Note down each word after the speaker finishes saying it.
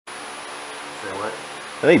Say what?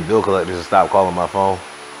 I think bill collectors will stop calling my phone.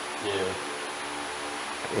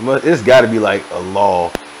 Yeah. It's got to be like a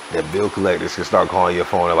law that bill collectors can start calling your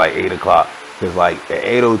phone at like 8 o'clock. Because like at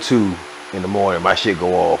 8:02 in the morning, my shit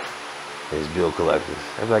go off. It's bill collectors.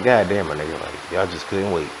 I was like, God damn, my nigga, like y'all just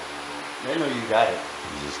couldn't wait. They know you got it.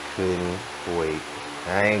 You just couldn't wait.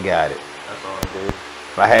 I ain't got it. That's all it is.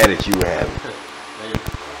 If I had it, you would have it.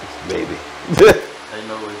 Baby. They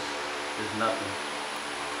know it's nothing.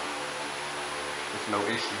 It's no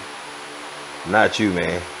issue. Not you,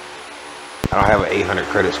 man. I don't have an 800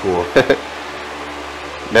 credit score.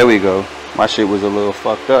 There we go. My shit was a little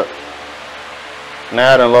fucked up.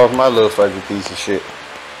 Now I done lost my little fuzzy piece of shit.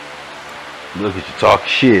 Look at you talking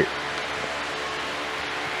shit.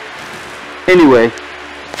 Anyway,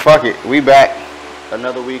 fuck it. We back.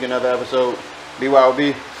 Another week, another episode.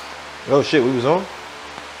 BYOB. Oh shit, we was on?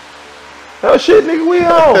 Oh shit, nigga, we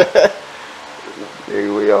on.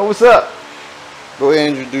 Nigga, we on. What's up? Go ahead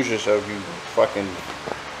and introduce yourself, you fucking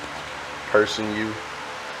person, you.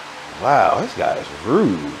 Wow, this guy is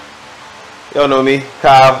rude. Y'all know me,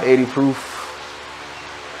 Kyle, 80 proof.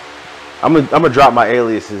 I'm gonna drop my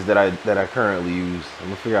aliases that I currently use. I'm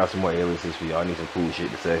gonna figure out some more aliases for y'all. I need some cool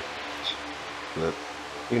shit to say. Look,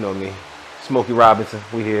 you know me, Smokey Robinson.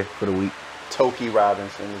 We here for the week. Toki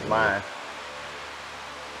Robinson is mine.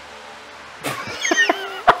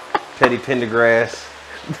 Teddy Pendergrass.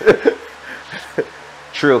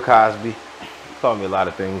 Trill Cosby. Call me a lot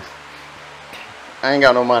of things. I ain't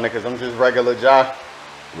got no money because I'm just regular Josh.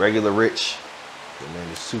 Regular rich. The man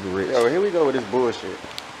is super rich. Yo, here we go with this bullshit.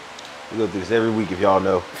 We go through this every week if y'all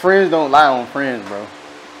know. Friends don't lie on friends, bro.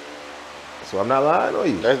 So I'm not lying on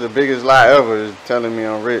you. That's the biggest lie ever, is telling me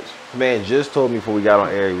I'm rich. Man just told me before we got on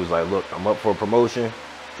air, he was like, look, I'm up for a promotion.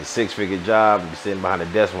 It's a 6-figure job. Be sitting behind the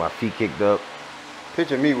desk with my feet kicked up.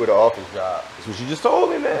 Picture me with an office job. That's what you just told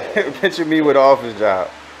me, man. Picture me with an office job.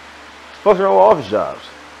 What's wrong with office jobs?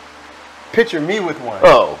 Picture me with one.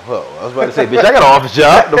 Oh, I was about to say, bitch, I got an office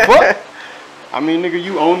job. The fuck? I mean, nigga,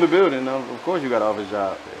 you own the building. Of course you got an office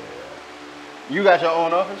job. You got your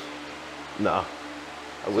own office? No.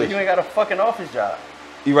 So you ain't got a fucking office job.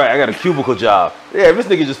 You're right, I got a cubicle job. Yeah, this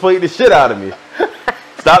nigga just played the shit out of me.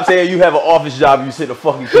 Stop saying you have an office job, you sit in a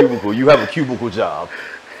fucking cubicle. You have a cubicle job.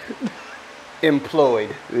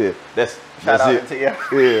 Employed. Yeah, Shout out it. to Tiara.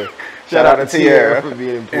 Yeah. Shout out to Tiara for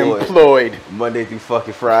being employed. Employed. Monday through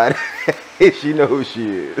fucking Friday. She know who she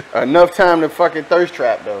is. Enough time to fucking thirst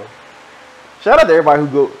trap though. Shout out to everybody who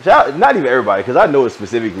go. Not even everybody, because I know it's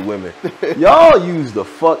specifically women. Y'all use the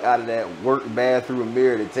fuck out of that work bathroom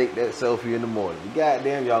mirror to take that selfie in the morning.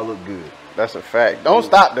 Goddamn, y'all look good. That's a fact. Don't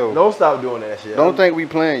stop though. Don't stop doing that shit. Don't think we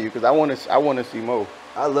playing you, because I want to see more.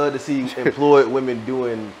 I love to see employed women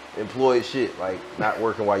doing employed shit, like not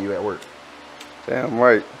working while you at work. Damn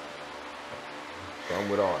right. So I'm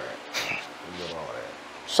with all that.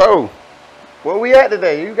 So, where we at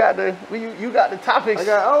today? You got the topics.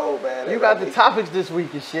 Man. You got the topics this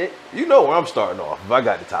week and shit. You know where I'm starting off. If I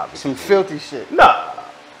got the topics. Some filthy shit. Nah,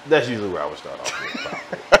 that's usually where I would start off.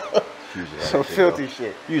 Some filthy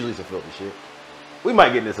shit. Usually some filthy shit. We might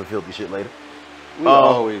get into some filthy shit later. We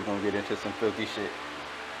always gonna get into some filthy shit.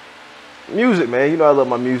 Music, man. You know I love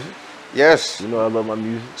my music. Yes. You know I love my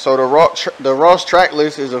music. So the Ross track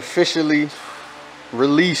list is officially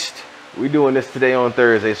released. We doing this today on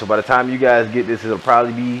Thursday, so by the time you guys get this, it'll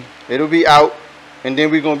be out, and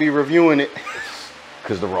then we're gonna be reviewing it.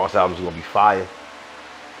 Cause the Ross album's gonna be fire.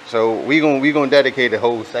 So we gonna dedicate a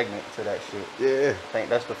whole segment to that shit. Yeah. I think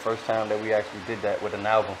that's the first time that we actually did that with an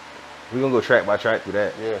album. We're gonna go track by track through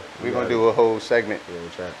that. Yeah. We're gonna do a whole segment. Yeah, we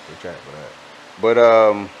track for that. But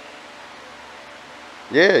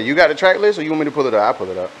yeah, you got the track list, or you want me to pull it up? I'll pull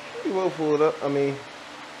it up. You will pull it up. I mean,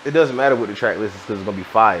 it doesn't matter what the track list is because it's gonna be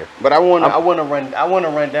fire. But I wanna run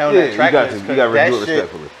down that track list. You gotta review it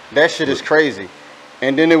respectfully. That shit is crazy.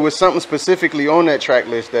 And then there was something specifically on that track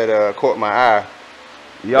list that caught my eye.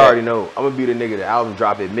 You already know. I'm gonna be the nigga. The album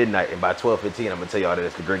drop at midnight, and by 12:15, I'm gonna tell y'all that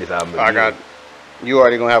it's the greatest album. You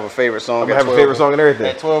already gonna have a favorite song. I'm gonna have a favorite song and everything.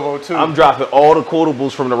 At 12:02, I'm dropping all the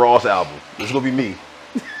quotables from the Ross album. It's gonna be me.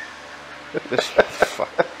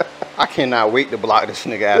 I cannot wait to block this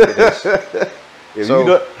nigga after this.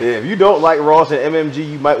 If you don't like Ross and MMG,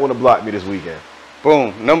 you might want to block me this weekend.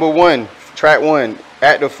 Boom. Number 1, track 1,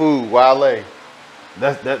 At the Food, Wale.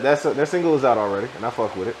 That single is out already, and I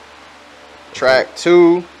fuck with it. Track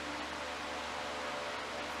 2,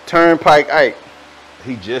 Turnpike Ike.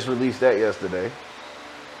 He just released that yesterday.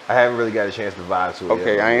 I haven't really got a chance to vibe to it.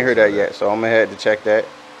 Okay, I ain't heard that yet, so I'm gonna have to check that.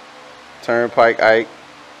 Turnpike Ike.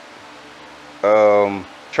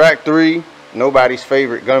 Track 3, Nobody's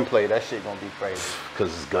favorite gunplay. That shit gonna be crazy. Cause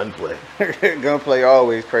it's gunplay. Gunplay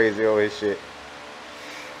always crazy on his shit.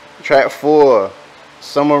 Track 4,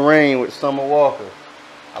 Summer Rain with Summer Walker.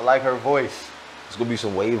 I like her voice. It's gonna be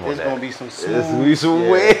some wave on It's that. gonna be some smooth. It's gonna be some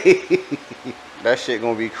wave. That shit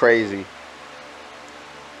gonna be crazy.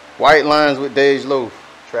 White Lines with Dej Loaf.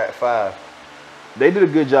 Track 5. They did a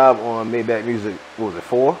good job on Maybach Music. What was it,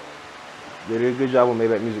 4? They did a good job on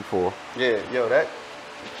Maybach Music 4. Yeah, yo, that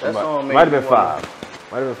song might have been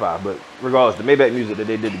 5. Might have been 5, but regardless, the Maybach Music that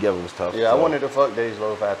they did together was tough. Yeah, so. I wanted to fuck Dej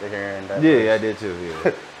Loaf after hearing that. Yeah, I did too.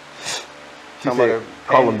 Yeah.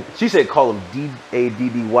 She said call him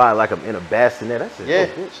D-A-D-D-Y like I'm in a bassinet. I said, yeah.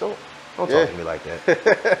 Oh, bitch, don't talk to me like that. Don't talk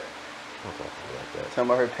to me like that. Talking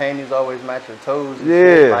about her panties always match her toes. And yeah.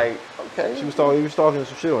 shit. Like, okay. He was talking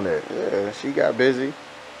some shit on that. Yeah, she got busy.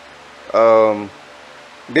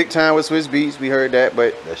 Big Time with Swiss Beats, we heard that,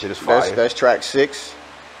 but that shit is fire. That's track 6.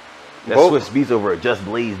 That's Swiss Beats over a Just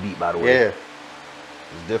Blaze beat, by the way. Yeah.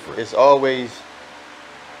 It's different. It's always,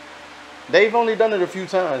 they've only done it a few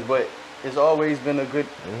times, but it's always been a good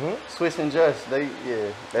Swiss and Just. That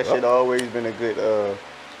shit always been a good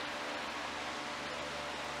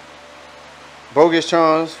Bogus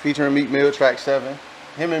Charms featuring Meek Mill, track 7.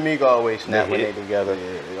 Him and Meek always snap when they together.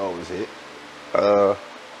 Yeah, they always hit.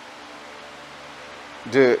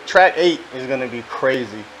 The track 8 is gonna be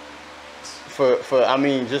crazy. I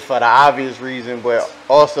mean, just for the obvious reason, but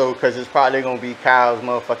also because it's probably gonna be Kyle's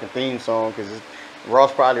motherfucking theme song, because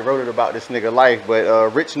Ross probably wrote it about this nigga life.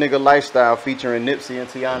 But Rich Nigga Lifestyle featuring Nipsey and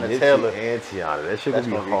Tiana Taylor. And Tiana, that shit gonna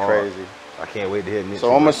be crazy. I can't wait to hear Nipsey.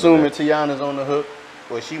 So I'm assuming Tiana's on the hook.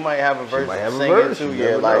 Well, she might have a verse singing too.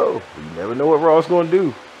 Yeah, like you never know what Ross gonna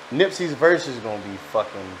do. Nipsey's verse is gonna be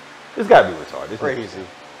fucking. It's gotta be retarded. It's crazy.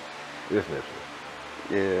 It's Nipsey.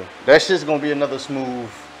 Yeah, that shit's gonna be another smooth,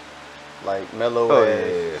 like mellow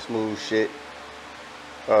smooth shit.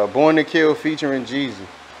 Born to Kill featuring Jeezy.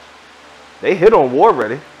 They hit on War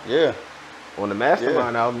Ready. Yeah. On the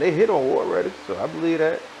Mastermind album, they hit on War Ready. So I believe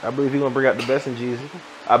that. I believe he's gonna bring out the best in Jeezy.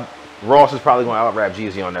 Ross is probably gonna out-rap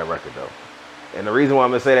Jeezy on that record though. And the reason why I'm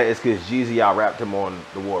gonna say that is because Jeezy out-rapped him on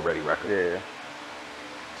the War Ready record. Yeah.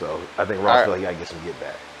 So I think Ross feel like he gotta get some get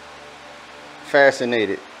back.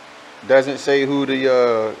 Fascinated. Doesn't say who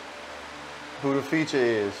the feature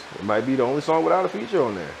is. It might be the only song without a feature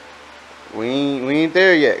on there. We ain't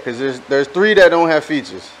there yet, because there's 3 that don't have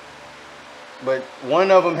features. But one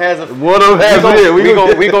of them has a. One of them has it. We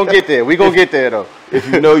gonna get there. We gonna get there though.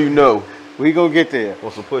 If you know, you know. We gonna get there.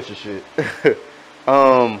 On some Pusha shit.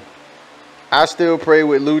 I Still Pray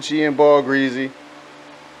with Lucci and Ball Greasy.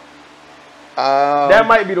 That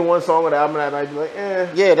might be the one song on the album that I might be like,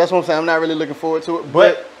 Yeah, that's what I'm saying. I'm not really looking forward to it,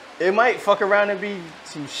 but it might fuck around and be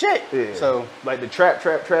some shit. Yeah. So like the trap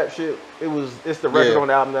shit. It's the record on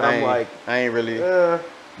the album that I'm like, I ain't really.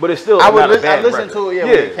 But it's still. I listened to it.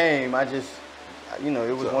 When it came. I just,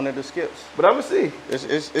 it was one of the skips. But I'm gonna see. It's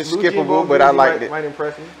skippable, but I liked it. Might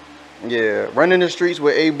impress me. Yeah, Running the Streets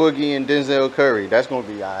with A Boogie and Denzel Curry. That's gonna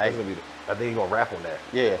be alright. I think he's gonna rap on that.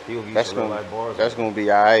 Yeah, that's gonna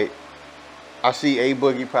be alright. I see A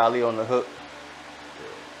Boogie probably on the hook.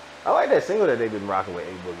 I like that single that they've been rocking with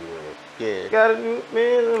A Boogie with. Yeah. Got a new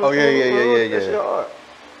man. Oh yeah. That shit hard.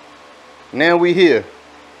 Now we here.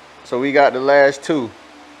 So we got the last 2.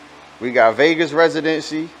 We got Vegas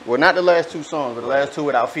Residency. Well, not the last 2 songs, but the last 2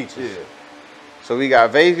 without features. Yeah. So we got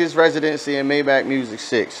Vegas Residency and Maybach Music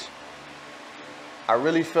 6. I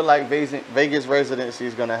really feel like Vegas Residency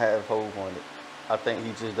is gonna have Hov on it. I think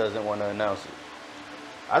he just doesn't want to announce it.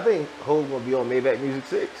 I think Hov gonna be on Maybach Music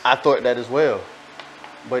 6. I thought that as well.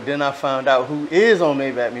 But then I found out who is on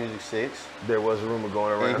Maybach Music 6. There was a rumor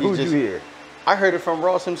going around. Who'd you hear? I heard it from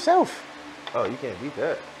Ross himself. Oh, you can't beat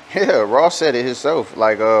that. Yeah, Ross said it himself.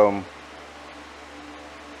 Like,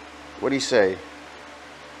 what'd he say?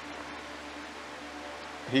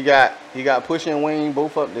 He got Pusha and Wayne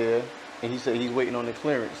both up there, and he said he's waiting on the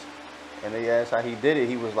clearance. And they asked how he did it.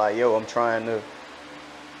 He was like, yo, I'm trying to,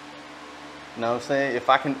 you know what I'm saying? If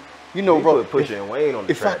I can, bro, Pusha and Wayne on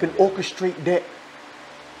the track. If I can orchestrate that,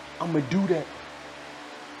 I'm gonna do that.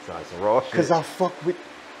 Sounds some raw shit. Cause I fuck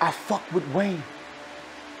with Wayne.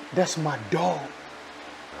 That's my dog.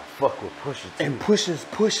 I fuck with Pusha too. And Pusha's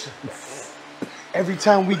Pusha. Every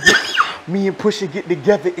time me and Pusha get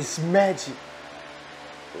together, it's magic.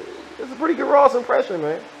 It's a pretty good Ross impression,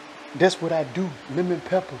 man. That's what I do. Lemon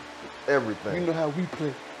pepper. Everything. You know how we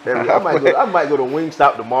play. I might go to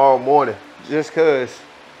Wingstop tomorrow morning. Just cause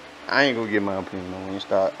I ain't gonna get my opinion on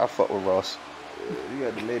Wingstop. I fuck with Ross. Yeah, you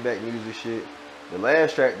got the Maybach Music shit. The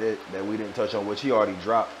last track that we didn't touch on, which he already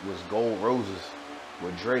dropped, was Gold Roses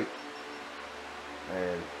with Drake.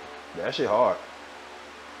 And That shit hard.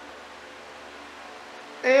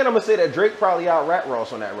 And I'm gonna say that Drake probably out rap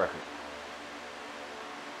Ross on that record.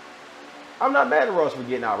 I'm not mad at Ross for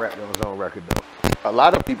getting out rapped on his own record though. A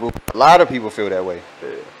lot of people feel that way. Yeah.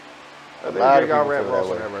 I think Drake out rap Ross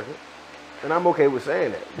on that record. And I'm okay with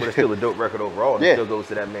saying that. But it's still a dope record overall. And it still goes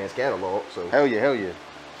to that man's catalog. So hell yeah.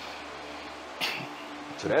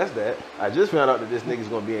 So that's that. I just found out that this nigga's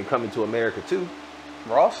gonna be in Coming to America too.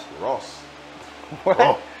 Ross? What?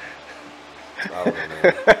 Oh. I don't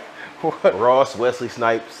know, man. What? Ross, Wesley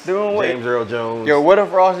Snipes, James Earl Jones. Yo, what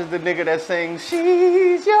if Ross is the nigga that sings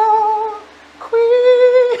 "She's Your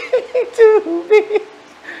Queen to Be"?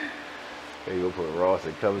 There you go, put Ross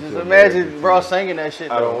and Coming to Just America. imagine Ross singing that shit.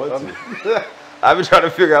 I don't want to. I've been trying to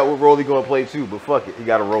figure out what role he gonna play too, but fuck it, he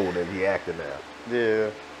got a role and he acting now. Yeah,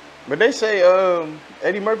 but they say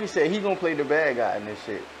Eddie Murphy said he gonna play the bad guy in this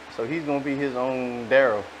shit, so he's gonna be his own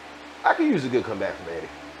Daryl. I could use a good comeback from Eddie.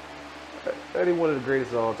 Eddie one of the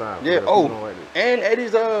greatest of all time. Yeah. And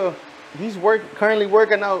Eddie's he's currently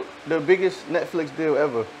working out the biggest Netflix deal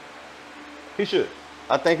ever. He should.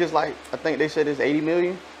 I think they said it's 80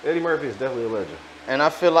 million. Eddie Murphy is definitely a legend. And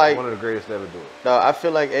I feel like one of the greatest to ever do it. I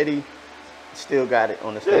feel like Eddie still got it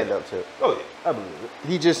on the stand-up tip. Oh yeah, I believe it.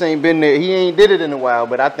 He just ain't been there. He ain't did it in a while,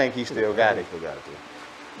 but I think he still got it. Still got it too.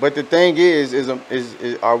 But the thing is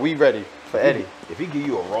are we ready for Eddie? If he give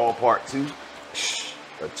you a Raw Part 2,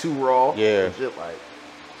 a 2 Raw, shit like,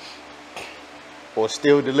 or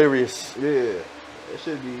Still Delirious, yeah, it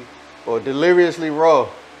should be, or Deliriously Raw.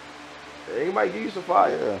 He might give you some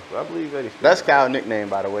fire. Yeah. But I believe Eddie. That's Kyle's nickname,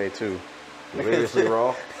 by the way, too. Deliriously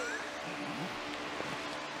Raw.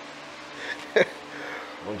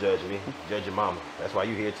 Don't judge me. Judge your mama. That's why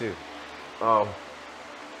you here too.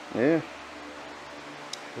 Yeah.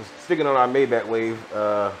 Sticking on our Maybach wave,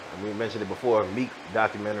 we mentioned it before. Meek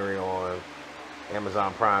documentary on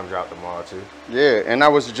Amazon Prime dropped tomorrow too. Yeah, and I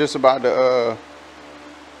was just about to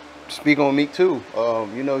speak on Meek too.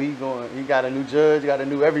 You know he got a new judge, got a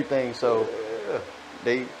new everything. So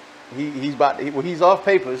he's off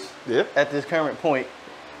papers. Yeah. At this current point.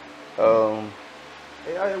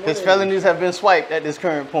 His felonies have been swiped at this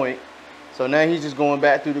current point. So now he's just going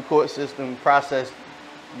back through the court system process.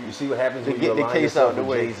 You see what happens to when get you the align case out yourself the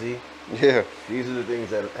with way. Jay-Z? Yeah. These are the things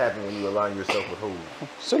that happen when you align yourself with Hov.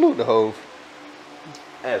 Salute the Hov.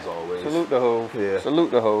 As always. Salute the Hov. Yeah. Salute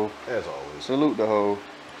the Hov. As always. Salute the Hov.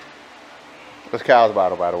 That's Kyle's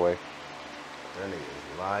bottle, by the way. That nigga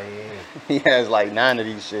is lying. He has like 9 of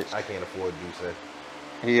these shits. I can't afford Juice.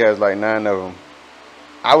 He has like 9 of them.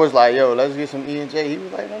 I was like, yo, let's get some E&J. He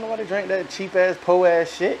was like, don't nobody drink that cheap ass, po ass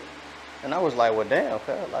shit. And I was like, well, damn,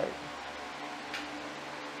 fella, like.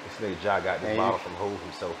 This nigga Ja got this bottle from Hov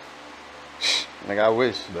himself. Nigga, I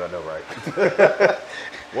wish. But I know, right?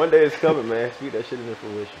 One day it's coming, man. Speak that shit into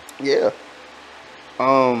fruition. Yeah.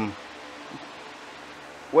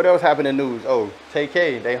 What else happened in news? Oh,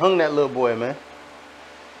 TK, they hung that little boy, man.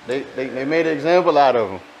 They made an example out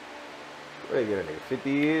of him. What they get a nigga? 50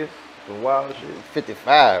 years? Some wild shit?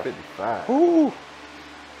 55. 55. Ooh.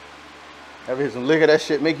 Ever hit some liquor, that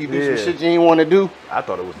shit make you do some shit you ain't want to do? I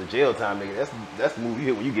thought it was the jail time, nigga. That's the move you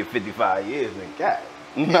hit when you get 55 years, nigga. God.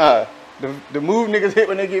 Nah. The move niggas hit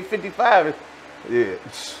when they get 55 is... Yeah.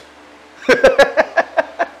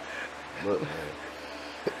 Look,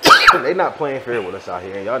 man. They not playing fair with us out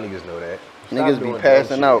here, and y'all niggas know that. Niggas be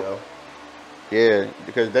passing out. Yo. Yeah,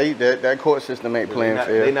 because that court system ain't playing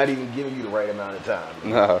fair. They not even giving you the right amount of time.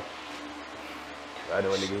 Nah. I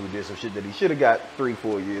know a nigga who did some shit that he should have got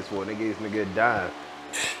 3-4 years for, and they gave this nigga a dime.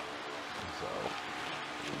 So,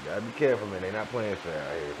 you gotta be careful, man. They not playing fair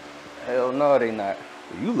out here. Hell no, they not.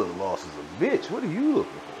 You look lost as a bitch. What are you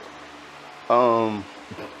looking for?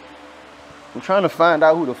 I'm trying to find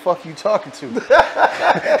out who the fuck you talking to.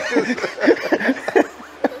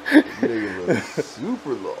 Nigga look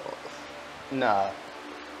super lost. Nah.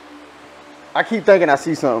 I keep thinking I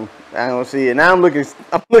see something. I don't see it. Now I'm looking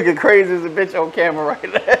crazy as a bitch on camera right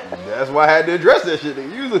now. That's why I had to address that shit.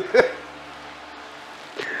 Usually.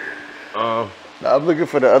 I'm looking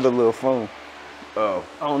for the other little phone. Oh.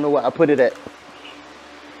 I don't know where I put it at.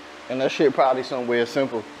 And that shit probably somewhere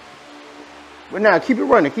simple. But nah, keep it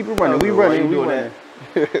running. Keep it running. We running. We running.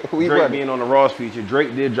 We Drake running. Being on the Ross feature.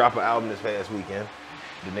 Drake did drop an album this past weekend.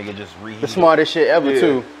 The nigga just reheated. The smartest shit ever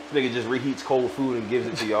too. This nigga just reheats cold food and gives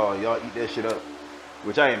it to y'all. Y'all eat that shit up.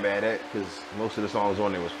 Which I ain't mad at, because most of the songs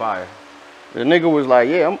on there was fire. The nigga was like,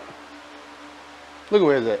 yeah, look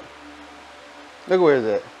where it's at. Look where it's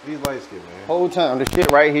at. He's light skinned, man. Whole time, the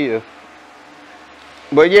shit right here.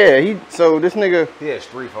 But yeah, so this nigga... He has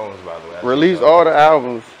 3 phones, by the way. Released all the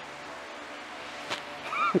albums.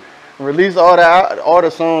 Release all the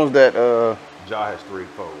songs that Ja has 3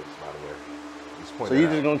 phones, by the way. So you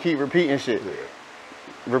just gonna keep repeating shit. Yeah.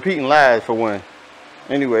 Repeating lies for one.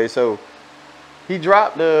 Anyway, so he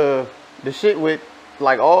dropped the shit with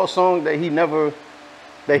like all songs that he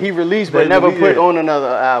released but never put on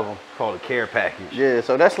another album. Called a care package. Yeah,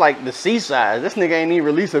 so that's like the C-side. This nigga ain't even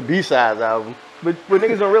released a B-sides album. But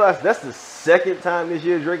niggas don't realize that's the second time this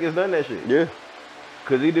year Drake has done that shit. Yeah.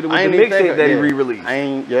 Cause he did it with the mixtape that he re-released.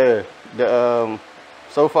 The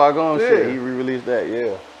So Far Gone shit, he re-released that,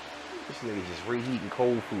 yeah. This nigga just reheating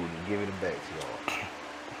cold food and giving it back to y'all.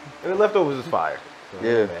 And the leftovers is fire. So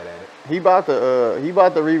yeah. Mad at it. He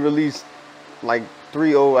about to re-release like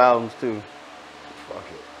 3 old albums too. Fuck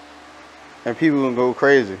it. And people gonna go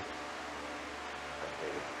crazy.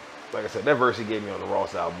 Like I said, that verse he gave me on the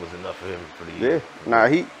Ross album was enough for him for the year. Yeah. Nah,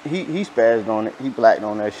 he spazzed on it. He blacked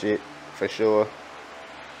on that shit for sure.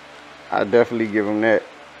 I definitely give him that.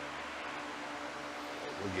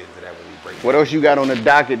 We'll get into that when we break. What else you got on the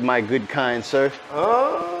docket, my good kind sir?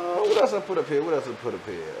 What else I put up here?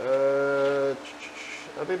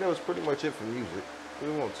 I think that was pretty much it for music. We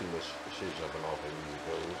don't want too much shit jumping off in music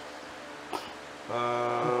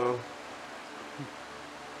goes.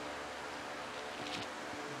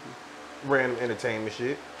 Random entertainment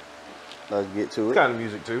shit. Let's get to it. Kind of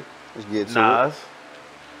music too. Let's get to it. Nas.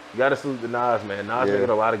 You gotta salute the Nas, man. Nas made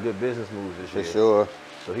a lot of good business moves this year. For sure.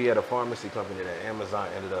 So he had a pharmacy company that Amazon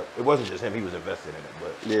ended up. It wasn't just him; he was invested in it,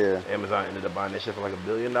 but Amazon ended up buying that shit for like $1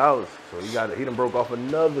 billion. So he done broke off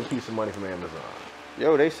another piece of money from Amazon.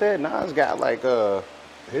 Yo, they said Nas got like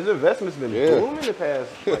his investment's been booming the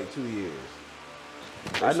past like 2 years.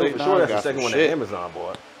 I know for sure that's the second one that Amazon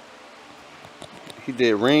bought. He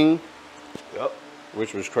did Ring. Yep.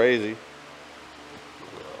 Which was crazy.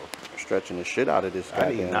 Stretching the shit out of this guy.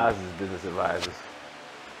 I need Nas's business advisors.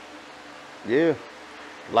 Yeah.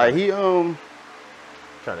 Like he trying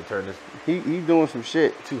to turn this he doing some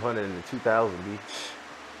shit. 200 into 2,000 B. Or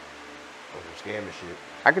some scamming shit.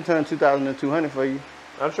 I can turn 2,000 into 200 for you.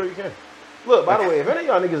 I'm sure you can. Look, by the way, if any of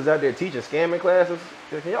y'all niggas is out there teaching scamming classes,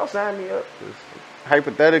 can y'all sign me up?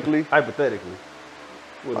 Hypothetically. Like,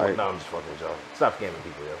 no, I'm just fucking with y'all. Stop scamming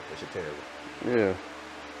people, yo. That shit terrible. Yeah.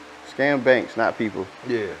 Scam banks, not people.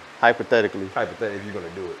 Yeah. Hypothetically. If you're gonna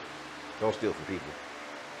do it. Don't steal from people.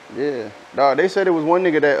 Yeah. Dog, they said it was one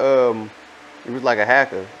nigga that it was like a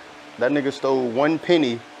hacker. That nigga stole 1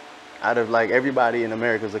 penny out of like everybody in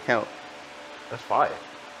America's account. That's fire.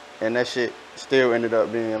 And that shit still ended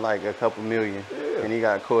up being like a couple million. Yeah. And he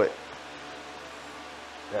got caught.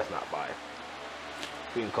 That's not fire.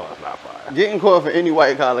 Being caught is not fire. Getting caught for any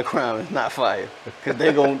white collar crime is not fire. Cause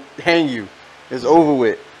they gonna hang you. It's over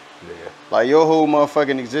with. Yeah. Like your whole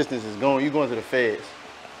motherfucking existence is going. You going to the feds.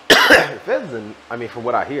 The feds, from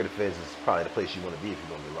what I hear, the feds is probably the place you want to be if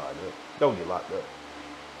you're gonna be locked up. Don't get locked up.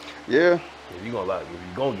 Yeah. If you're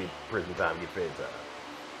gonna get prison time, get fed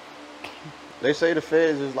time. They say the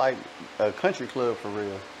feds is like a country club for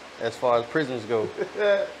real, as far as prisons go.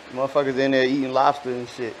 Motherfuckers in there eating lobster and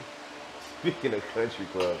shit. Speaking of country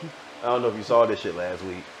club, I don't know if you saw this shit last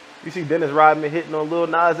week. You see Dennis Rodman hitting on Lil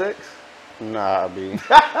Nas X? Nah, B.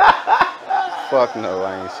 Fuck no,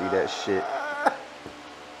 I ain't see that shit.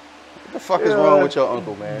 What the fuck is wrong with your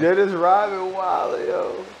uncle, man? Dennis Rodman wild,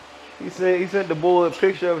 yo. He sent the boy a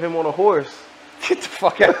picture of him on a horse. Get the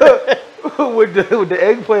fuck out. with the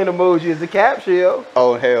eggplant emoji as the caption, yo.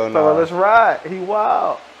 Oh, hell no. So let's ride. He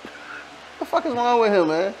wild. What the fuck is wrong with him,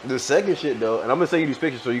 man? The second shit, though, and I'm going to send you these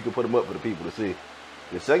pictures so you can put them up for the people to see.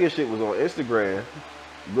 The second shit was on Instagram.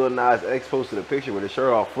 Lil Nas X posted a picture with his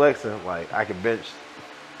shirt off flexing, like, I can bench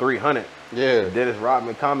 300. Yeah. And Dennis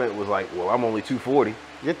Rodman comment was like, well, I'm only 240.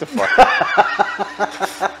 Get the fuck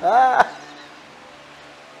out.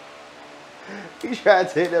 He tried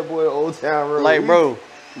to take that boy to Old Town Road. Like, bro,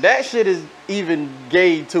 that shit is even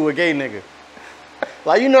gay to a gay nigga.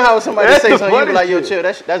 Like, you know how somebody say something, you be like, yo, chill,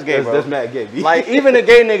 that's gay, bro. That's mad gay. Like, even a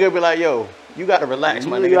gay nigga be like, yo, you gotta relax,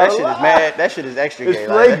 my nigga. That shit is mad. That shit is extra gay. It's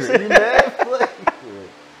flagrant. You mad flagrant.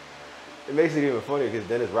 It makes it even funnier because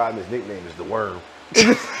Dennis Rodman's nickname is The Worm.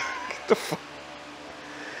 The fuck?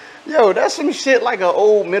 Yo, that's some shit like an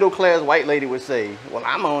old middle-class white lady would say. Well,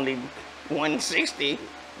 I'm only 160. Right.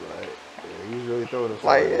 Yeah, he's really throwing himself.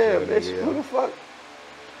 Like, yeah, bitch, who the fuck?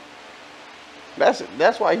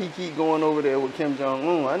 That's why he keep going over there with Kim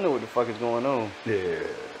Jong-un. I know what the fuck is going on. Yeah.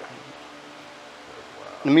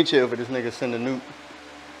 Let me chill for this nigga send a nuke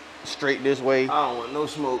straight this way. I don't want no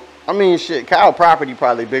smoke. I mean, shit, Kyle property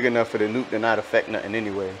probably big enough for the nuke to not affect nothing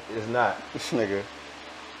anyway. It's not. This nigga.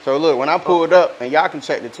 So look, when I pulled up, and y'all can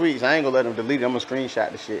check the tweets, I ain't gonna let him delete it. I'm gonna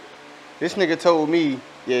screenshot the shit. This nigga told me,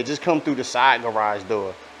 yeah, just come through the side garage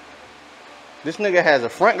door. This nigga has a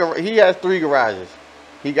front garage. He has 3 garages.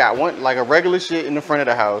 He got one, like a regular shit in the front of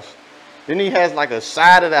the house. Then he has like a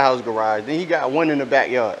side of the house garage. Then he got one in the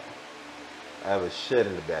backyard. I have a shed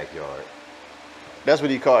in the backyard. That's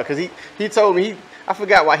what he called it. Because he told me, I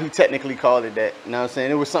forgot why he technically called it that. You know what I'm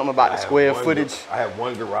saying? It was something about the square footage. I have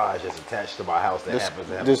one garage that's attached to my house that happens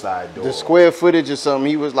to have a side door. The square footage or something.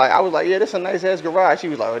 He was like, I was like, yeah, that's a nice ass garage. He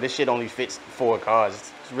was like, oh, this shit only fits 4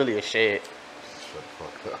 cars. It's really a shed. Shut the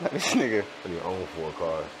fuck up. Like, this nigga. You own 4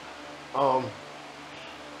 cars.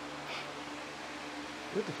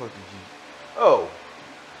 What the fuck did you? Oh,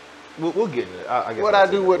 we'll get into it. I guess what I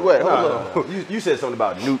do with what? Hold on. No. You said something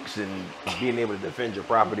about nukes and being able to defend your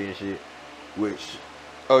property and shit, which.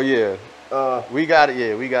 Oh yeah. We got it.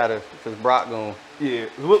 Yeah, we got it. Cause Brock gon'. Yeah,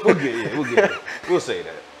 we'll get it. We'll get it. We'll say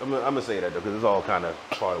that. I'm gonna say that though, because it's all kind of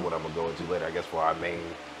part of what I'm gonna go into later. I guess for our main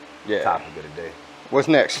topic of the day. What's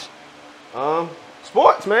next?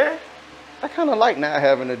 Sports, man. I kind of like not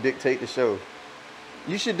having to dictate the show.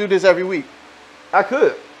 You should do this every week. I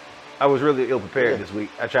could. I was really ill prepared this week.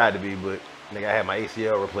 I tried to be, but nigga, I had my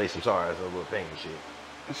ACL replaced. I'm sorry, it's a little pain and shit.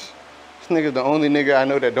 This nigga's the only nigga I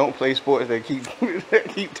know that don't play sports that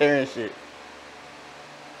keep tearing shit.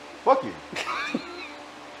 Fuck you.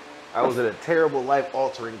 I was in a terrible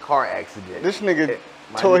life-altering car accident. This nigga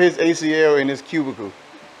tore his ACL in his cubicle,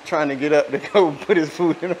 trying to get up to go put his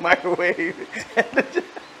food in the microwave.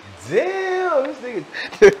 Damn, this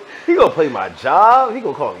nigga, he gonna play my job. He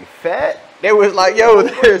gonna call me fat. They was like, yo,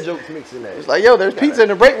 there's jokes mixing that. It's like, yo, there's pizza in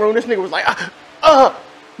the break room. This nigga was like,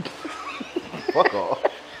 Fuck off.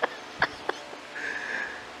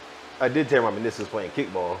 I did tear my meniscus playing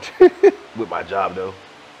kickball with my job though.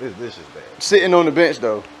 This is bad. Sitting on the bench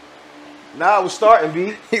though. Nah, I was starting,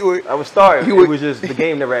 B. I was starting. It was just the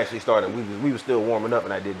game never actually started. We was still warming up,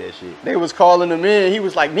 and I did that shit. They was calling him in. He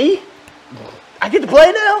was like, me? I get to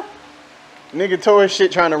play now? Nigga tore his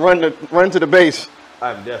shit trying to run to the base.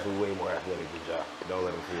 I'm definitely way more athletic than y'all. Don't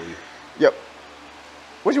let him fool you. Yep.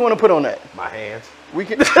 What you want to put on that? My hands. We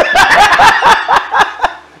can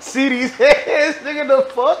see these hands, nigga. The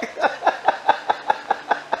fuck.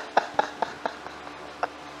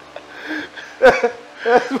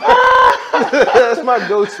 That's my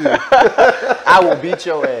go-to. I will beat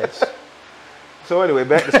your ass. So anyway,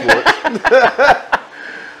 back to sports.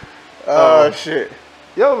 Oh shit.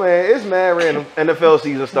 Yo man, it's mad random. NFL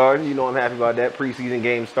season starting. You know I'm happy about that. Preseason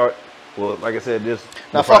games start. Well, like I said, this.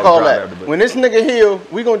 Now fuck all that. When this nigga heal,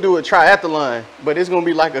 we gonna do a triathlon, but it's gonna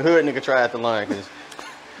be like a hood nigga triathlon, cause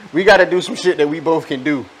we gotta do some shit that we both can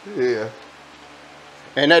do. Yeah.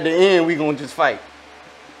 And at the end, we gonna just fight.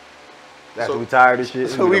 After we tired of shit.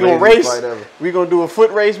 So we gonna race. We gonna do a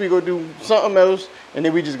foot race. We gonna do something else, and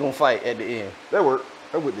then we just gonna fight at the end. That work.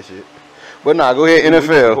 I'm with this shit. But nah, go ahead. NFL. We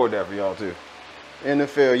can record that for y'all too.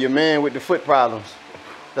 NFL, your man with the foot problems.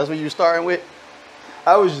 That's what you starting with?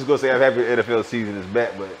 I was just gonna say I'm happy the NFL season is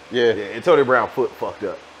back, but yeah, and Tony Brown foot fucked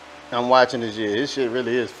up. I'm watching this year. His shit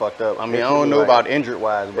really is fucked up. I mean, I don't know about injured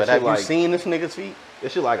wise, but have you seen this nigga's feet?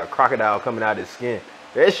 That shit like a crocodile coming out of his skin.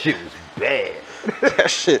 That shit is bad. That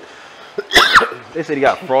shit. They said he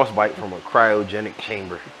got frostbite from a cryogenic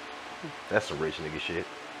chamber. That's some rich nigga shit.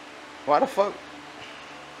 Why the fuck?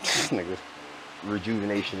 This nigga.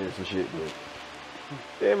 Rejuvenation and some shit, but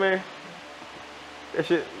yeah, man. That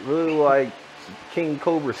shit really like King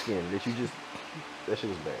Cobra skin that you just. That shit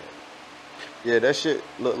was bad. Yeah, that shit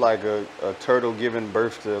looked like a turtle giving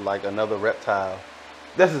birth to like another reptile.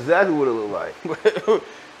 That's exactly what it looked like.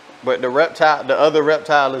 But the other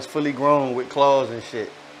reptile is fully grown with claws and shit.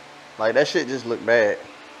 Like that shit just looked bad.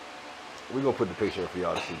 We gonna put the picture up for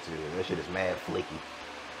y'all to see too. That shit is mad flaky.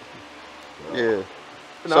 Yeah.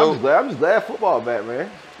 No, so, I'm just glad football back, man.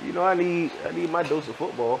 You know, I need my dose of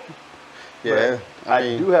football. Yeah. But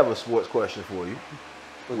I do have a sports question for you,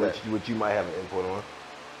 which you might have an input on,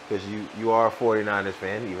 because you are a 49ers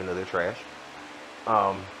fan, even though they're trash.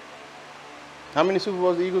 How many Super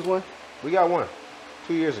Bowls the Eagles won? We got one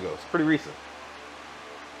 2 years ago. It's pretty recent.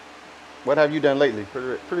 What have you done lately?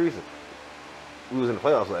 Pretty recent. We was in the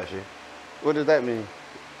playoffs last year. What does that mean?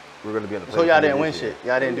 We're gonna be in the playoffs. So y'all didn't win shit.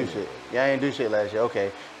 Y'all didn't do shit. Y'all didn't do shit last year.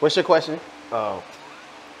 Okay. What's your question?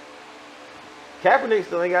 Kaepernick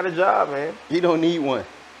still ain't got a job, man. He don't need one.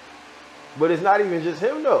 But it's not even just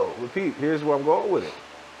him though. Repeat. Here's where I'm going with it.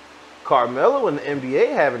 Carmelo and the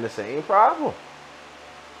NBA having the same problem.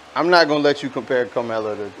 I'm not gonna let you compare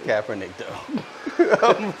Carmelo to Kaepernick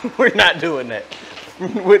though. We're not doing that.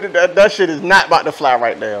 That shit is not about to fly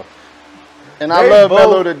right now. And I love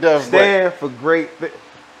Melo to death. Stand for great.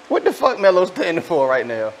 What the fuck Melo's standing for right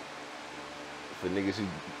now? For niggas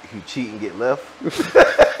who cheat and get left.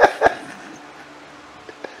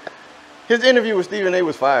 His interview with Stephen A.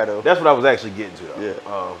 was fire though. That's what I was actually getting to though. Yeah.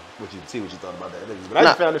 What you see what you thought about that interview. But I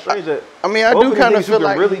just found it strange that I mean, I do kind of feel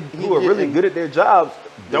like who are really good at their jobs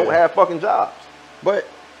don't have fucking jobs. But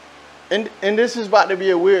and this is about to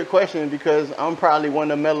be a weird question because I'm probably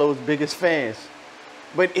one of Melo's biggest fans.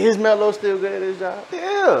 But is Melo still good at his job?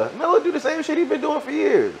 Yeah, Melo do the same shit he been doing for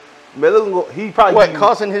years. Melo, he probably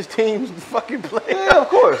costing his teams to fucking play. Yeah, of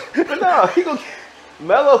course. But no,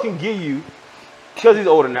 Melo can give you, because he's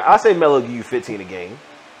older now. I say Melo give you 15 a game.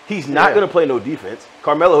 He's not gonna play no defense.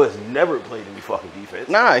 Carmelo has never played any fucking defense.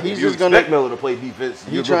 Nah, he's just gonna expect Melo to play defense.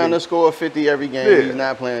 He's trying to score 50 every game. Yeah. He's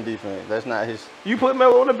not playing defense. That's not his. You put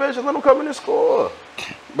Melo on the bench and let him come in and score.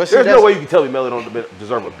 But see, there's no way you can tell me Melo don't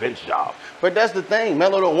deserve a bench job. But that's the thing.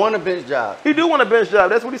 Melo don't want a bench job. He do want a bench job.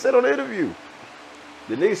 That's what he said on the interview.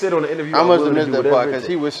 The nigga said on the interview. I must have missed that part because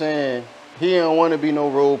he was saying he don't want to be no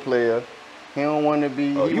role player. He don't want to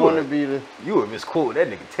be. He want to be the. You were misquoting that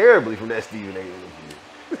nigga terribly from that Stephen A.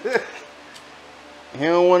 interview. He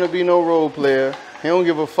don't want to be no role player. He don't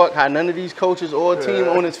give a fuck how none of these coaches or team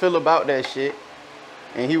owners feel about that shit.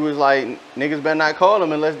 And he was like, niggas better not call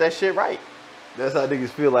him unless that shit right. That's how niggas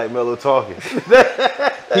feel like Melo talking.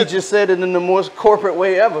 He just said it in the most corporate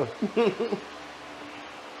way ever.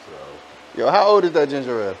 Yo, how old is that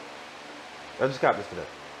ginger ale? I just got this today.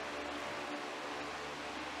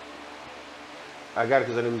 I got it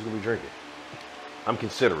because I knew he was going to be drinking. I'm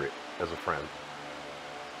considerate as a friend.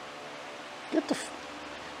 Get the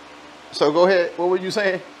So go ahead. What were you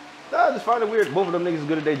saying? Nah, I just find it weird. Both of them niggas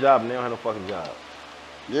good at their job and they don't have no fucking job.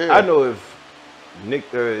 Yeah. I know if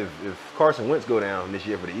if Carson Wentz go down this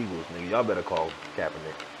year for the Eagles, nigga, y'all better call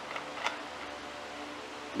Kaepernick.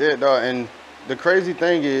 Yeah, dog. And the crazy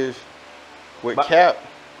thing is, with Cap,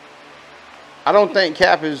 I don't think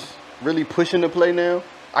Cap is really pushing the play now.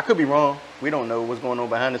 I could be wrong. We don't know what's going on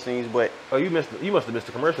behind the scenes, but you must have missed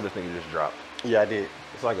the commercial this nigga just dropped. Yeah, I did.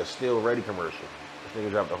 It's like a still ready commercial. This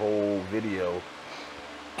nigga dropped a whole video,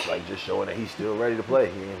 like just showing that he's still ready to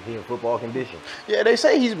play. He in football condition. Yeah, they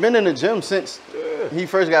say he's been in the gym since he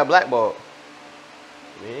first got blackballed.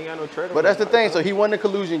 He ain't got no treadmill. But that's the thing. So he won the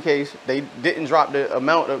collusion case. They didn't drop the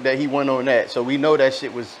amount that he won on that. So we know that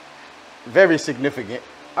shit was very significant.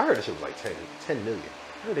 I heard that shit was like 10 million.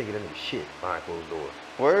 I heard they get into shit behind closed doors.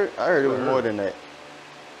 Word? I heard it was more than that.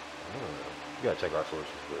 I don't know. You gotta check our sources,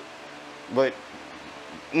 but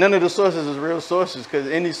none of the sources is real sources because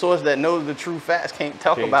any source that knows the true facts can't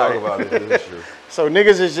talk about it. That's true. So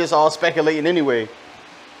niggas is just all speculating anyway.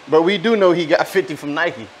 But we do know he got 50 from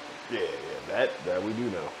Nike. Yeah, that we do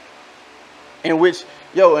know. In which,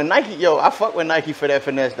 I fuck with Nike for that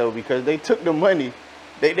finesse though because they took the money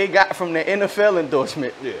they got from the NFL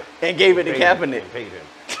endorsement and gave it to Kaepernick. Paid him.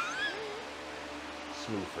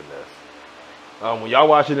 Smooth finesse. When y'all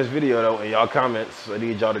watching this video though, in y'all comments, I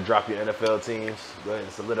need y'all to drop your NFL teams. Go ahead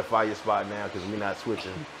and solidify your spot now because we're not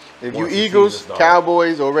switching. If you Eagles,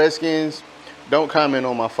 Cowboys, or Redskins, don't comment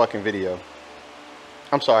on my fucking video.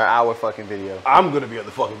 I'm sorry, our fucking video. I'm gonna be on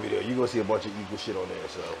the fucking video. You're gonna see a bunch of Eagles shit on there,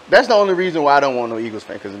 so. That's the only reason why I don't want no Eagles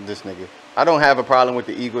fan, because of this nigga. I don't have a problem with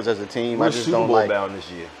the Eagles as a team. We're I just Super don't Bowl like. bound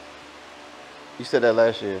this year. You said that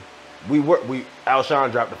last year.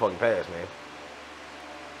 Alshon dropped the fucking pass, man.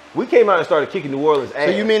 We came out and started kicking New Orleans ass.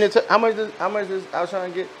 So you mean how much does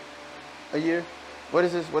Alshon get a year? What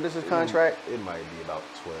is his contract? It might be about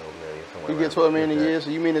 12 million. He get 12 million a year. So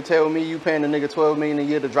you mean to tell me you paying a nigga 12 million a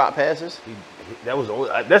year to drop passes? That's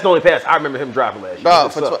the only pass I remember him dropping last year.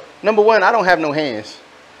 Dog, number one, I don't have no hands.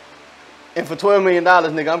 And for $12 million,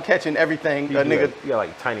 nigga, I'm catching everything. You got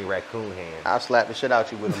like tiny raccoon hands. I'll slap the shit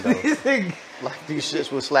out you with them, though. Like, these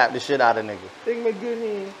shits will slap the shit out of nigga. They make good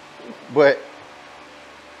hands. But,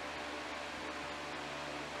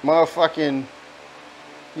 motherfucking,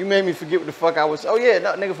 you made me forget what the fuck I was. Oh, yeah,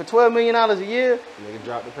 no, nigga, for $12 million a year. Nigga,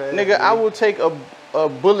 drop the pass. Nigga, I will take a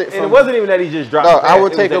bullet from. And it wasn't even that he just dropped the pass. I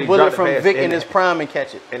would take a bullet from Vic in his prime and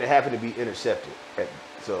catch it. And it happened to be intercepted.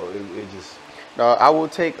 So it just. I will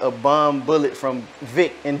take a bomb bullet from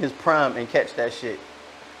Vic in his prime and catch that shit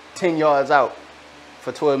 10 yards out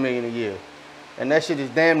for $12 million a year. And that shit is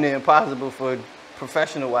damn near impossible for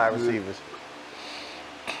professional wide receivers.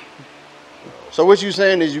 So what you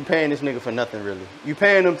saying is you paying this nigga for nothing, really. You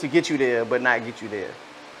paying him to get you there, but not get you there.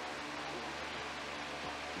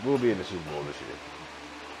 We'll be in the Super Bowl this year.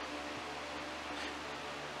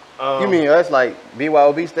 You mean us, like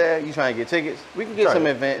BYOB style? You trying to get tickets? We can get some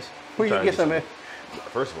advance. We can get some.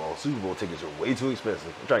 First of all, Super Bowl tickets are way too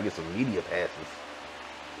expensive. I'm trying to get some media passes.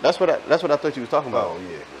 That's what I thought you was talking about. Oh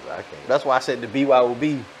yeah, because I can't. That's why I said the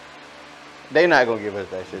BYOB. They not gonna give us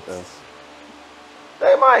that shit though.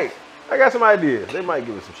 They might. I got some ideas. They might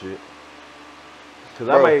give us some shit. Cause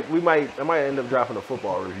I might end up dropping a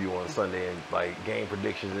football review on Sunday and like game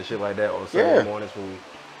predictions and shit like that on Sunday mornings for we.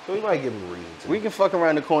 So we might give him a reason to. We can fuck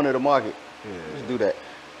around the corner of the market. Yeah, let's do that.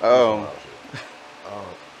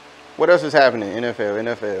 What else is happening?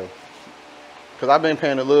 NFL. Cause I've been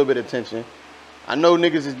paying a little bit of attention. I know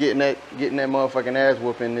niggas is getting that motherfucking ass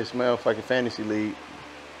whooping in this motherfucking fantasy league.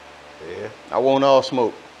 Yeah. I want all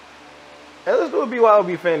smoke. Hey, let's do a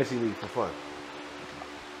BYOB fantasy league for fun.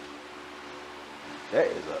 That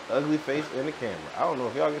is an ugly face in the camera. I don't know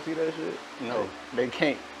if y'all can see that shit. No, they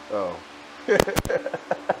can't. Oh.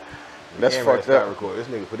 That's fucked up. Record. This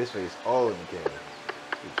nigga put his face all in the camera.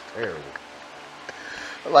 It's terrible.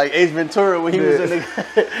 Like Ace Ventura when he was in the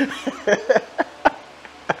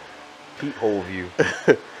peephole view.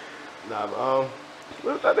 Nah,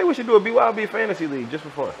 I think we should do a BYOB fantasy league just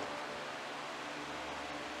for fun.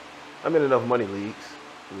 I'm in enough money leagues.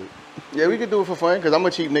 Yeah, we could do it for fun because I'm a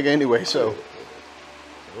cheap nigga anyway. So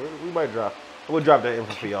we might drop. We'll drop that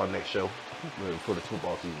info for y'all next show before the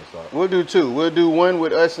football season starts. We'll do two. We'll do one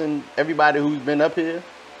with us and everybody who's been up here,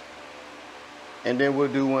 and then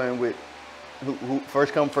we'll do one with who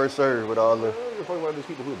first come first serve with all the. I don't talking about these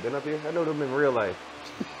people who've been up here. I know them in real life.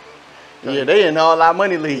 Yeah, they in all our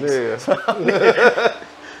money leagues. Yeah.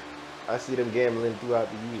 I see them gambling throughout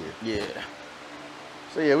the year. Yeah.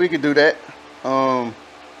 So yeah, we could do that.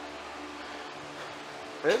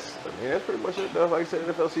 That's pretty much it though. Like I said,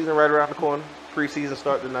 NFL season right around the corner. Preseason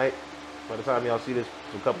start tonight. By the time y'all see this,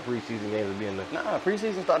 a couple preseason games will be in there. Nah,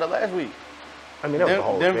 preseason started last week. I mean, that was the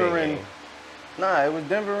Hall Denver of Fame and game. Nah, it was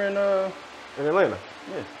Denver and in Atlanta.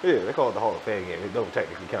 Yeah, they call it the Hall of Fame game. It don't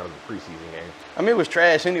technically count as a preseason game. I mean, it was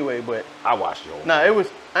trash anyway, but I watched the whole. Nah, it was.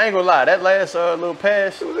 I ain't gonna lie. That last little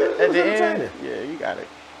pass it was at the entertaining. end. Yeah, you got it.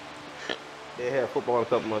 They had football in a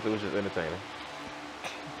couple months. It was just entertaining.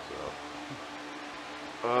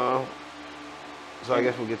 So I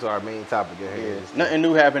guess we'll get to our main topic at hand. Yeah. Nothing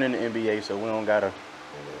new happened in the NBA, so we don't gotta. And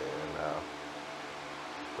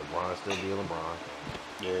LeBron still be LeBron.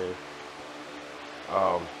 Yeah.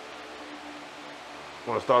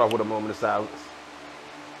 Want to start off with a moment of silence.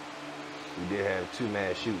 We did have 2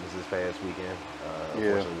 mass shootings this past weekend.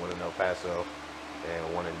 Unfortunately, one in El Paso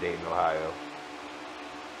and one in Dayton, Ohio.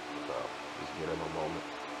 So just give them a moment.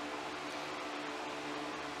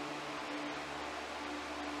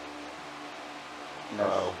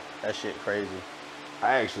 That shit crazy.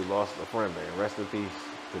 I actually lost a friend, man. Rest in peace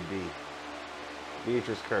to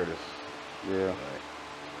Beatrice Curtis. Yeah.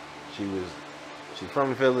 She's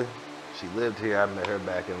from Philly. She lived here. I met her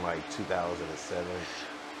back in like 2007.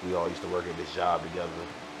 We all used to work at this job together.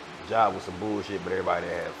 The job was some bullshit, but everybody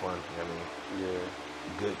had fun. You know what I mean? Yeah.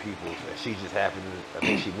 Good people. And she just happened to, I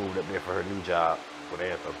think she moved up there for her new job with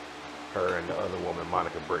Anthem. Her and the other woman,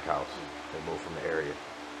 Monica Brickhouse. They're both from the area.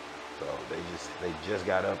 So they just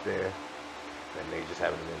got up there, and they just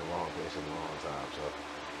haven't been in the wrong place in a long time.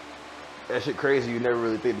 So that shit crazy. You never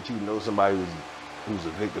really think that you know somebody who's a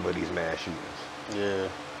victim of these mass shootings. Yeah.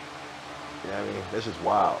 You know what I mean? That's just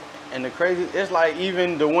wild. And the crazy, it's like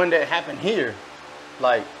even the one that happened here,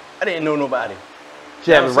 like I didn't know nobody. She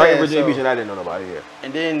happened right in Virginia Beach, and I didn't know nobody here.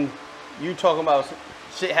 And then you talking about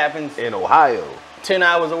shit happens in Ohio, 10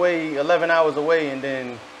 hours away, 11 hours away, and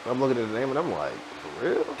then I'm looking at the name and I'm like, for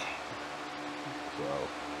real? So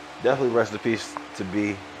definitely rest in peace to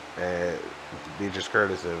Beatrice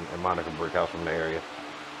Curtis and Monica Brickhouse from the area.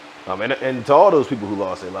 And to all those people who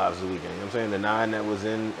lost their lives this weekend, you know what I'm saying? The 9 that was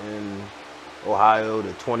in Ohio,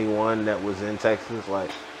 the 21 that was in Texas,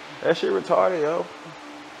 like, that shit retarded, yo.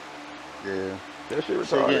 Yeah. That shit retarded.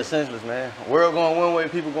 Shit getting senseless, man. World going one way,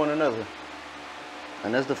 people going another.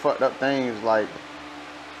 And that's the fucked up thing is like,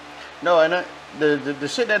 no, and the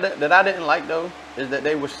shit that I didn't like though, is that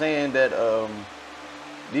they were saying that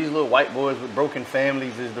these little white boys with broken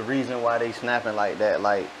families is the reason why they snapping like that.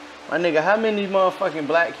 Like, my nigga, how many motherfucking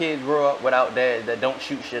black kids grow up without dads that don't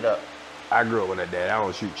shoot shit up? I grew up with a dad. I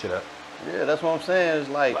don't shoot shit up. Yeah, that's what I'm saying. It's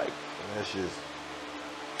like that's just.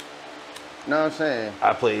 You know what I'm saying?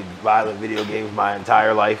 I played violent video games my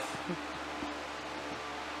entire life.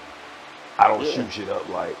 I don't shoot shit up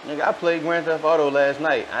like. Nigga, I played Grand Theft Auto last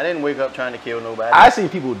night. I didn't wake up trying to kill nobody. I seen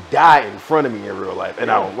people die in front of me in real life, and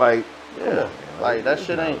I don't like. Yeah, come on, man. Like that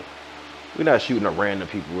shit ain't. We're not shooting up random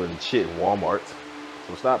people and shit in Walmart.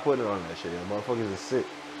 So stop putting it on that shit. Motherfuckers is sick.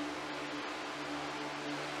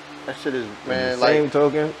 That shit is, man. Same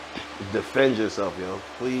token, defend yourself, yo.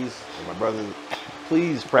 Please, and my brother,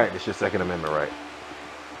 please practice your Second Amendment right.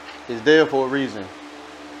 It's there for a reason.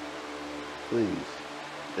 Please.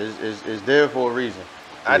 It's there for a reason.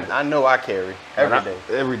 Yeah. I know I carry every day.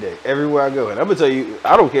 Every day. Everywhere I go. And I'm going to tell you,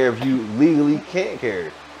 I don't care if you legally can't carry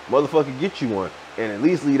it. Motherfucker, get you one. and at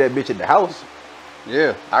least leave that bitch at the house.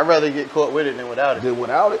 Yeah, I'd rather get caught with it than without it. Than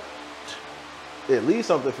without it. At least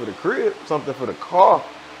something for the crib, something for the car.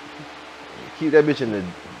 Keep that bitch in the,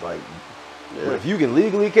 like, if you can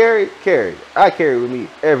legally carry, carry. I carry with me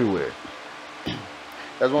everywhere.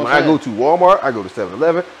 That's what when I'm saying. I go to Walmart, I go to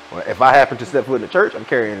 7-Eleven. If I happen to step foot in the church, I'm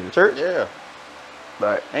carrying in the church. Yeah.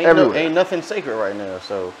 Like, ain't nothing sacred right now.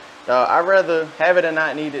 So I'd rather have it and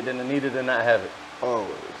not need it than to need it and not have it.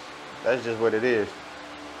 Always. That's just what it is.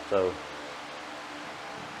 So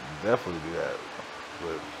definitely do that.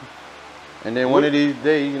 But and then one of these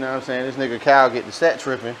days, you know what I'm saying, this nigga Cal get the set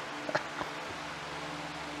tripping.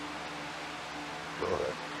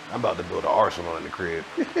 I'm about to build an arsenal in the crib.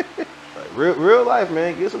 Like, real life,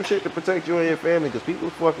 man. Get some shit to protect you and your family, because people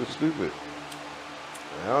fucking stupid.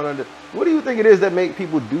 I don't understand. What do you think it is that make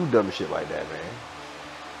people do dumb shit like that, man?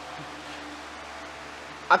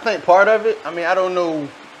 I think part of it, I mean, I don't know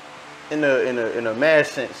in a mass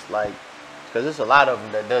sense, like, because there's a lot of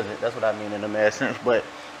them that does it. That's what I mean in a mass sense. But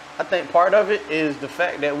I think part of it is the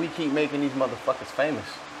fact that we keep making these motherfuckers famous.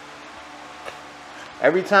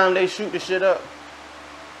 Every time they shoot the shit up,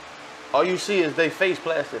 all you see is they face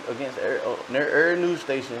plastered against every news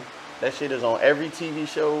station. That shit is on every TV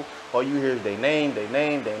show. All you hear is they name,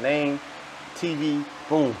 TV,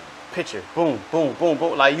 boom, picture, boom, boom, boom,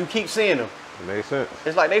 boom. Like, you keep seeing them. It makes sense.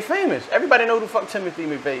 It's like they famous. Everybody know who the fuck Timothy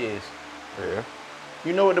McVeigh is. Yeah.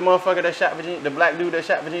 You know what the motherfucker that shot Virginia, the black dude that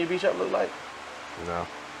shot Virginia Beach up look like? No.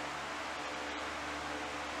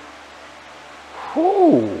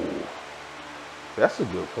 Whew. That's a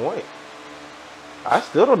good point. I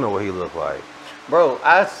still don't know what he looked like. Bro,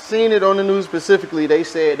 I seen it on the news specifically. They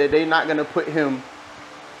said that they're not gonna put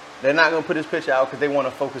his picture out because they want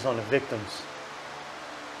to focus on the victims.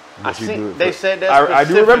 They said that. I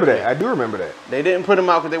do remember that. I do remember that. They didn't put him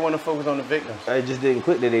out because they want to focus on the victims. It just didn't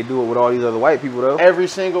click that they do it with all these other white people, though. Every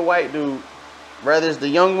single white dude, whether it's the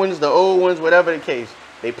young ones, the old ones, whatever the case,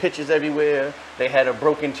 they pictures everywhere. They had a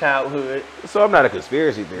broken childhood. So I'm not a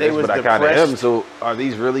conspiracy theorist, but I kind of am. So are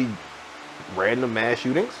these really random mass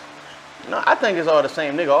shootings? No, I think it's all the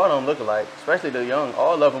same nigga. All of them look alike, especially the young.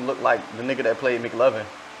 All of them look like the nigga that played McLovin.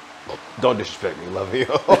 Don't disrespect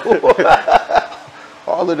McLovin.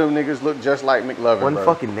 All of them niggas look just like McLovin. One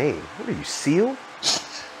fucking name. What are you, Seal?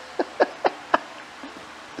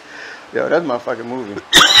 Yo, that's my fucking movie.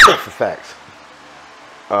 For facts.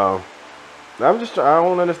 I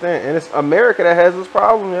don't understand. And it's America that has this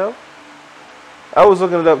problem, yo. I was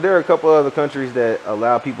looking it up. There are a couple other countries that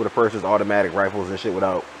allow people to purchase automatic rifles and shit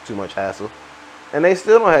without too much hassle. And they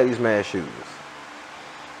still don't have these mass shootings.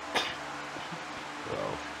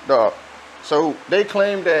 So they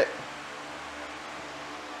claim that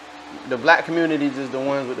the black communities is the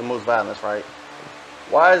ones with the most violence, right?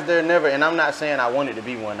 Why is there never, and I'm not saying I want it to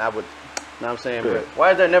be one, I would, you know what I'm saying, but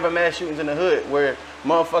why is there never mass shootings in the hood where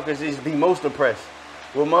motherfuckers is the most oppressed?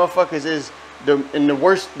 Where motherfuckers is in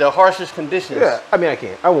the harshest conditions? Yeah, I mean,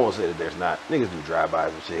 I won't say that there's not. Niggas do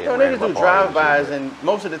drive-bys and shit. Yo, niggas do drive-bys, and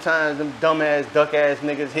most of the times, them dumbass, duck-ass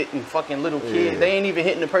niggas hitting fucking little kids. They ain't even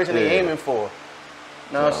hitting the person they aiming for.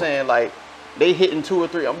 You know what I'm saying? Like, they hitting 2 or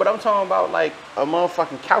 3. But I'm talking about, like, a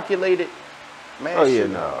motherfucking calculated mass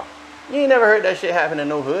shooting. No. You ain't never heard that shit happen in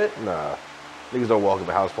no hood? Nah. Niggas don't walk up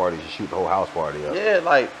to house parties and shoot the whole house party up. Yeah,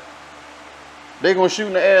 like, they gonna shoot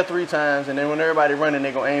in the air 3 times, and then when everybody running,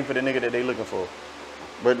 they gonna aim for the nigga that they looking for.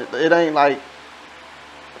 But it ain't like,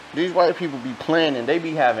 these white people be planning. They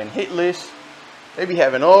be having hit lists. They be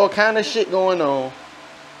having all kind of shit going on.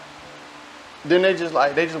 Then they just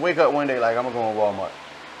wake up one day like, I'm gonna go in Walmart.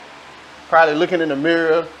 Probably looking in the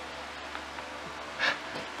mirror,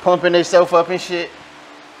 pumping themselves up and shit.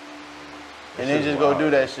 And then just go do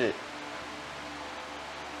that shit.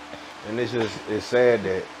 And it's sad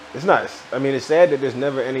that, it's sad that there's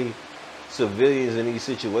never any civilians in these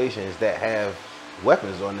situations that have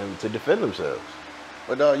weapons on them to defend themselves.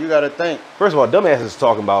 But dog, you gotta think. First of all, dumbasses is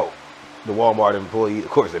talking about the Walmart employee. Of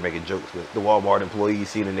course, they're making jokes, but the Walmart employee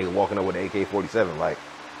seeing a nigga walking up with an AK-47, like,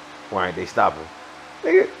 why ain't they stopping?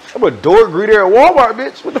 Nigga, I'm a door greeter at Walmart,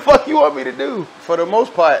 bitch. What the fuck you want me to do? For the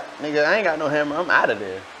most part, nigga, I ain't got no hammer. I'm out of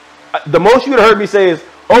there. The most you would have heard me say is,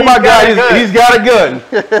 oh my God, he's got a gun.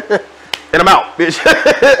 And I'm out, bitch.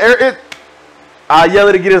 I yell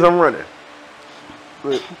it again as I'm running.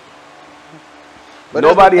 But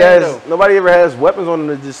nobody ever has weapons on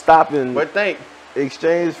them to just stop and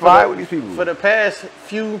exchange fire with these people. For the past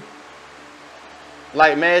few,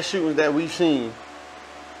 like, mass shootings that we've seen,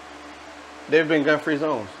 there've been gun-free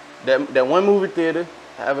zones. That one movie theater,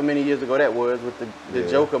 however many years ago that was, with the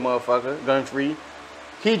Joker motherfucker, gun-free.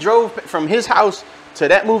 He drove from his house to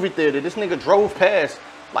that movie theater. This nigga drove past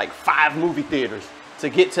like 5 movie theaters to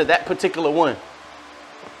get to that particular one.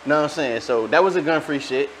 You know what I'm saying? So that was a gun-free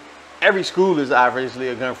shit. Every school is obviously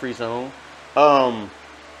a gun-free zone. I'm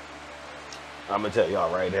gonna tell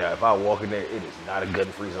y'all right now, if I walk in there, it is not a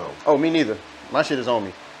gun-free zone. Oh, me neither. My shit is on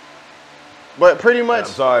me. But pretty much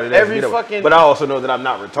I'm sorry, every fucking... But I also know that I'm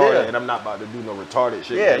not retarded, and I'm not about to do no retarded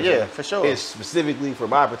shit. Yeah, yeah, for sure. It's specifically for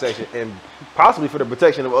my protection and possibly for the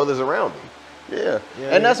protection of others around me. Yeah.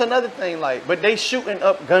 And that's another thing, like, but they shooting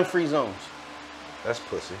up gun-free zones. That's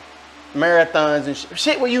pussy. Marathons and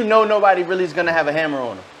shit where you know nobody really is gonna have a hammer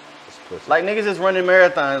on them. That's pussy. Like niggas is running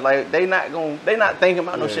marathons, like they not thinking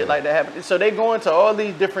about no shit like that happening. So they going to all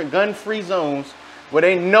these different gun-free zones where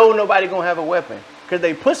they know nobody gonna have a weapon. Cause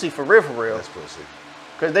they pussy for real, for real. That's pussy.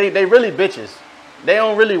 Cause they really bitches. They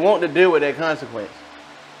don't really want to deal with that consequence.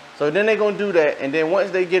 So then they gonna do that, and then once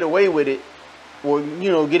they get away with it, or you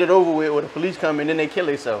know, get it over with, or the police come and then they kill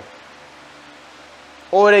themselves.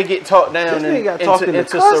 Or they get talked down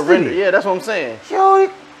into surrender. Yeah, that's what I'm saying. Yo,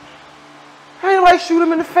 how you like shoot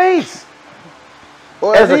him in the face?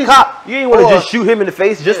 Or as a cop, you ain't want to just shoot him in the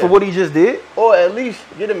face just for what he just did? Or at least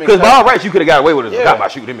get him in. Because by all rights, you could have got away with it as a cop by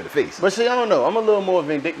shooting him in the face. But see, I don't know. I'm a little more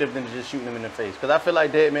vindictive than just shooting him in the face. Because I feel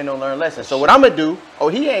like dead men don't learn lessons. So what I'm going to do,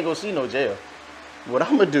 he ain't going to see no jail. What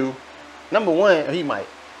I'm going to do, number one, he might.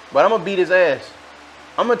 But I'm going to beat his ass.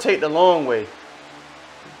 I'm going to take the long way.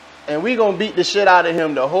 And we going to beat the shit out of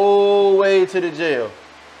him the whole way to the jail.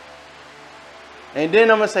 And then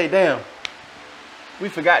I'm going to say, damn. We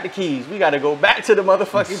forgot the keys. We got to go back to the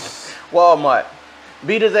motherfucking Walmart.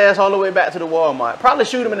 Beat his ass all the way back to the Walmart. Probably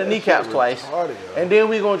shoot him in the kneecaps twice. And then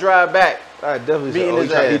we going to drive back. I definitely beating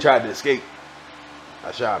his ass. He tried to escape.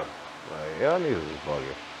 I shot him. Like, y'all niggas is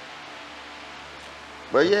bugging.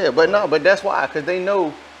 But yeah, but that's why. Because they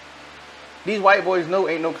know, these white boys know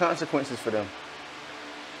ain't no consequences for them.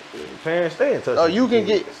 Parents stay in touch. Oh, you can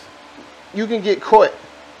get caught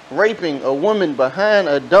raping a woman behind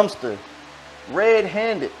a dumpster.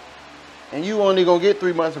 Red-handed, and you only gonna get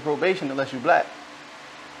 3 months of probation unless you black.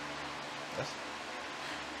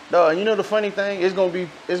 Dog, you know the funny thing? It's gonna be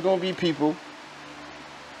people.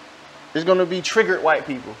 It's gonna be triggered white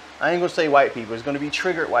people. I ain't gonna say white people. It's gonna be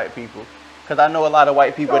triggered white people, cause I know a lot of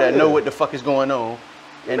white people that know what the fuck is going on,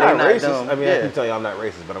 and they're not racist. dumb. I mean, I keep telling you I'm not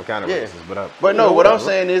racist, but I'm kind of racist. But no, what I'm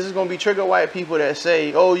saying is it's gonna be triggered white people that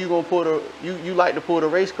say, oh, you gonna pull you like to pull the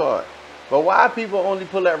race card. But why people only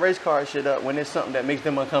pull that race card shit up when it's something that makes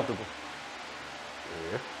them uncomfortable?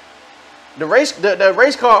 Yeah. The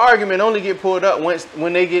race card argument only get pulled up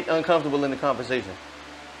when they get uncomfortable in the conversation.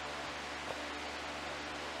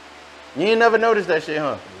 You ain't never noticed that shit,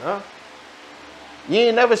 huh? No. You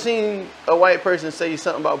ain't never seen a white person say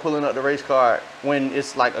something about pulling up the race card when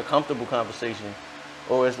it's like a comfortable conversation.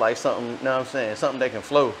 Or it's like something, you know what I'm saying, something that can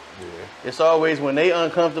flow. Yeah. It's always when they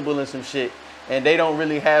uncomfortable in some shit and they don't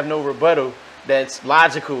really have no rebuttal that's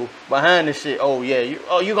logical behind the shit. Oh yeah,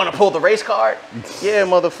 you gonna pull the race card? Yeah,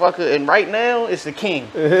 motherfucker. And right now it's the king.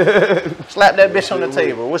 Slap that bitch on the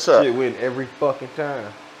table. What's up? Shit win every fucking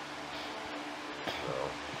time.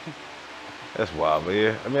 So, that's wild, but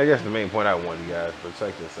yeah. I mean, I guess the main point I want you guys: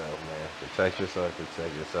 protect yourself, man. Protect yourself.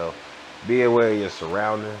 Protect yourself. Be aware of your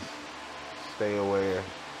surroundings. Stay aware.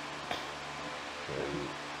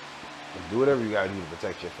 And do whatever you gotta do to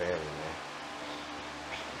protect your family, man.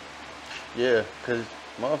 Yeah, cause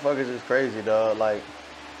motherfuckers is crazy, dog. Like,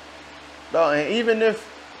 dog, and even if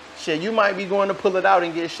shit, you might be going to pull it out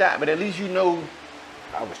and get shot, but at least you know.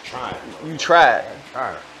 I was trying. You tried.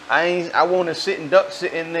 I tried. I want to sit and duck,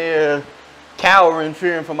 sitting there, cowering,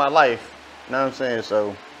 fearing for my life. You know what I'm saying?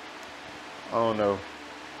 So, I don't know.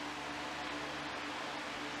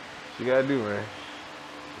 What you gotta do, man?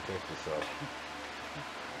 Protect yourself.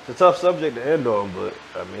 It's a tough subject to end on, but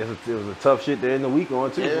I mean, it was a tough shit to end the week on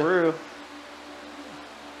too, for real.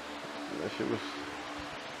 That shit was.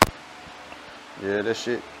 Yeah, that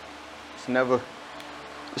shit. It's never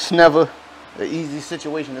an easy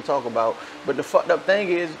situation to talk about. But the fucked up thing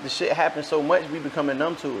is, the shit happens so much, we becoming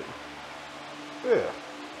numb to it. Yeah.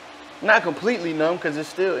 Not completely numb, because it's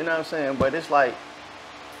still, you know what I'm saying? But it's like,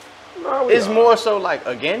 it's more so like,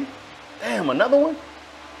 again? Damn, another one?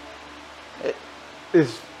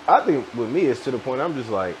 I think with me, it's to the point I'm just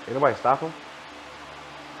like, ain't nobody stop them?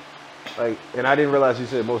 Like, and I didn't realize you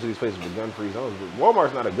said most of these places were gun-free zones, but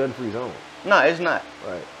Walmart's not a gun-free zone. No, it's not.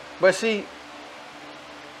 Right. But see,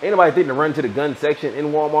 ain't nobody thinking to run to the gun section in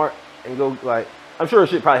Walmart and go, like, I'm sure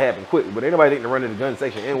shit probably happened quick, but ain't nobody thinking to run to the gun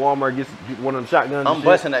section in Walmart, get one of them shotguns. I'm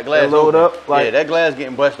busting that glass load open. Up. Like, yeah, that glass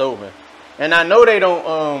getting busted open. And I know they don't,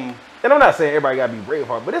 and I'm not saying everybody gotta be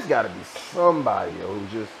Braveheart, but it's gotta be somebody, yo, who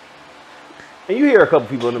just, And you hear a couple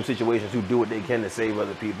people in them situations who do what they can to save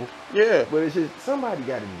other people. Yeah. But it's just somebody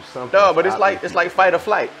got to do something. No, but it's like fight or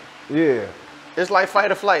flight. Yeah. It's like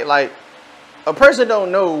fight or flight. Like a person don't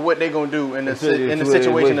know what they gonna do in the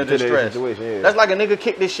situation of distress. Yeah. That's like a nigga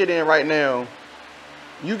kick this shit in right now.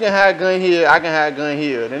 You can have a gun here, I can have a gun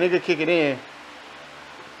here. The nigga kick it in.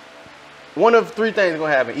 One of three things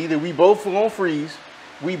gonna happen. Either we both gonna freeze,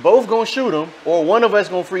 we both gonna shoot him, or one of us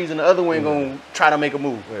gonna freeze and the other one gonna try to make a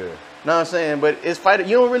move. Yeah. Know what I'm saying? But it's fight.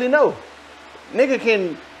 You don't really know. Nigga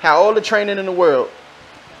can have all the training in the world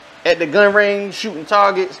at the gun range, shooting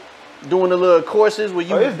targets, doing the little courses where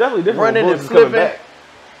you it's definitely different running when and flipping. Back.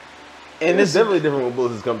 And it's definitely different when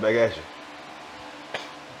bullets come back at you.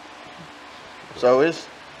 So it's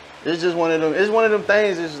just one of them. It's one of them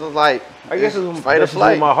things. It's like I guess it's fight or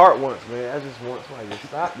flight. What my heart wants, man. I just want somebody to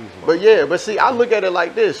stop these. But yeah, but see, I look at it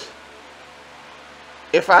like this.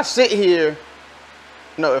 If I sit here,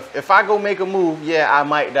 no, if I go make a move, yeah, I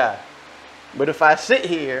might die. But if I sit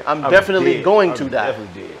here, I'm definitely going to die.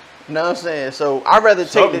 Definitely dead. You know what I'm saying? So I'd rather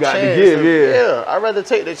take the chance. I'd rather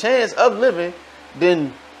take the chance of living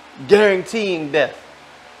than guaranteeing death.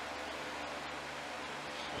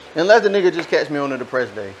 Unless the nigga just catch me on a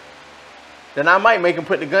depressed day. Then I might make him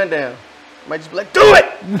put the gun down. I might just be like, do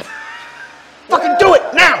it! Fucking do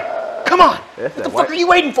it now! Come on! What the fuck are you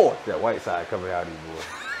waiting for? That white side coming out of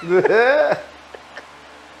you, boy.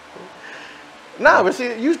 Nah, but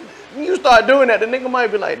see, you start doing that, the nigga might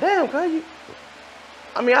be like, damn, cuz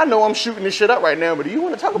I mean, I know I'm shooting this shit up right now, but do you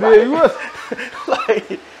want to talk about it?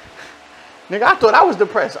 Like, nigga, I thought I was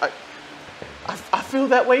depressed. I feel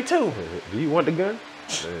that way too. Do you want the gun?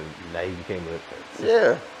 Now you became a...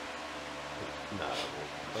 Yeah.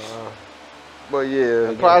 Nah. But yeah,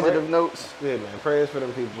 again, positive notes. Yeah, man, prayers for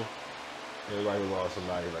them people. Everybody who lost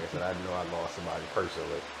somebody. Like I said, I know I lost somebody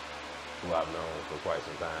personally who I've known for quite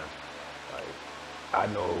some time. Like, I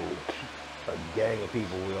know a gang of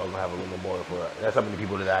people. We all gonna have a little memorial for her. That's how many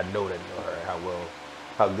people that I know that know her,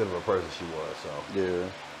 how good of a person she was. So yeah.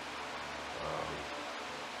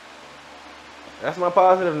 That's my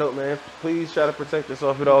positive note, man. Please try to protect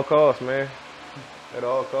yourself at all costs, man. At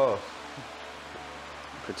all costs.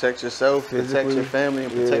 Protect yourself, protect your family,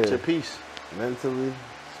 and protect your peace. Mentally,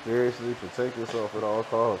 spiritually, protect yourself at all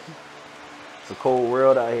costs. It's a cold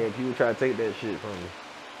world out here, and people try to take that shit from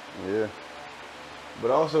you. Yeah. But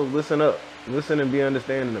also, listen up. Listen and be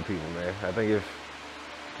understanding of people, man. I think if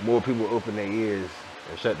more people open their ears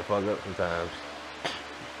and shut the fuck up sometimes,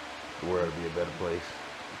 the world would be a better place.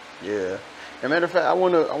 Yeah. As a matter of fact, I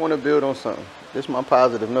wanna build on something. This is my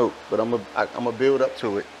positive note, but I'm gonna build up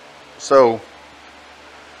to it. So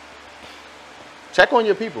check on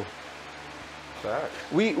your people. Right.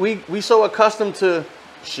 We so accustomed to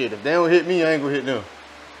shit. If they don't hit me, I ain't gonna hit them.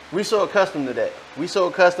 We so accustomed to that. We so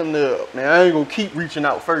accustomed to, man, I ain't gonna keep reaching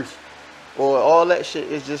out first, or all that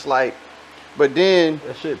shit is just like. But then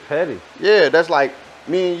that shit petty. Yeah, that's like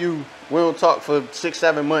me and you. We don't talk for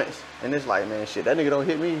 6-7 months, and it's like, man, shit, that nigga don't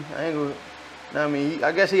hit me. I ain't gonna. I mean,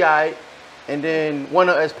 I guess he alright. And then one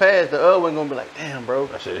of us passed, the other one gonna be like, damn, bro.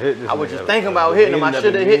 I should have hit this. I was just thinking about hitting him. I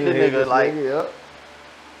should have hit the nigga. Like,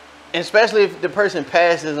 and especially if the person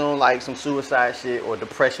passes on like some suicide shit or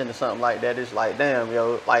depression or something like that, it's like, damn,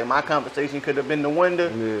 yo, like my conversation could have been the wonder.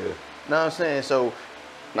 Yeah. Know what I'm saying? So,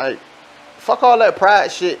 like, fuck all that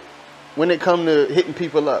pride shit when it come to hitting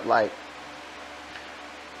people up. Like,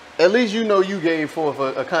 at least you know you gave forth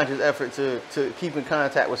a conscious effort to keep in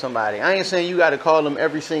contact with somebody. I ain't saying you got to call them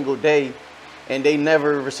every single day and they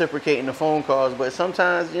never reciprocating the phone calls, but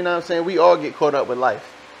sometimes, you know what I'm saying, we all get caught up with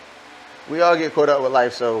life. We all get caught up with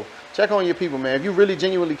life, so check on your people, man. If you really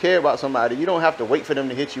genuinely care about somebody, you don't have to wait for them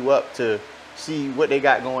to hit you up to see what they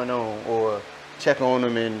got going on or check on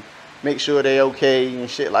them and make sure they okay and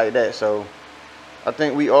shit like that. So I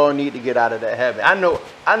think we all need to get out of that habit. I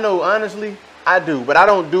know honestly, I do, but I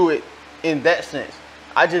don't do it in that sense.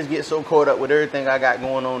 I just get so caught up with everything I got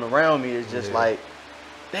going on around me. It's just like,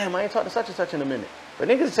 damn, I ain't talked to such and such in a minute. But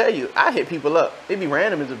niggas tell you, I hit people up. They be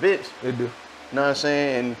random as a bitch. They do. You know what I'm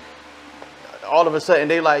saying? And all of a sudden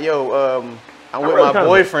they like, yo, I'm with my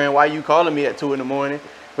boyfriend. Why you calling me at 2 in the morning?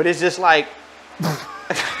 But it's just like,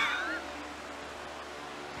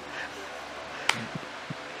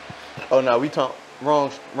 oh no, we talk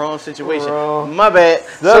wrong situation. Wrong. My bad.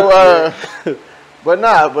 So but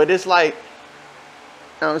nah, but it's like, you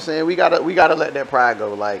know what I'm saying? We gotta let that pride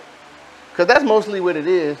go, like, cause that's mostly what it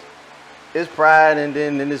is. It's pride, and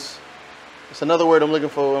then it's another word I'm looking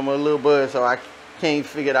for. I'm a little buzzed, so I can't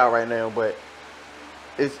figure it out right now. But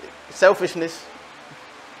it's selfishness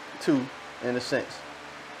too, in a sense,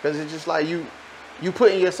 cause it's just like you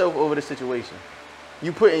putting yourself over the situation.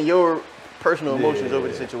 You putting your personal emotions over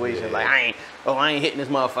the situation. Yeah. Like I ain't hitting this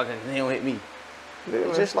motherfucker. He don't hit me. Yeah,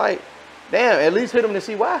 It's just like, damn. At least hit him to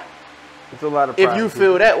see why. it's a lot of. If you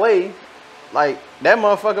feel that way, like that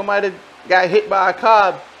motherfucker might have got hit by a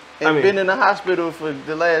car and been in the hospital for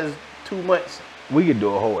the last 2 months. We could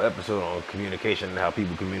do a whole episode on communication and how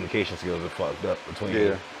people communication skills are fucked up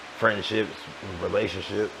between friendships,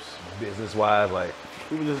 relationships, business wise. Like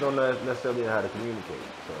people just don't necessarily know how to communicate.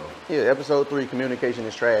 So Yeah, episode 3, communication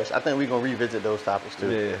is trash. I think we're gonna revisit those topics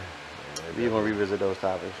too. yeah, We're gonna revisit those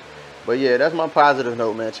topics. But yeah, that's my positive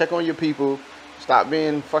note, man. Check on your people. Stop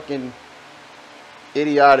being fucking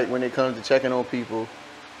idiotic when it comes to checking on people.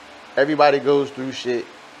 Everybody goes through shit.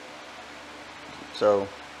 So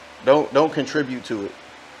don't contribute to it.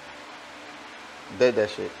 Dead that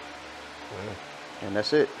shit. yeah. And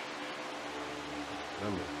that's it.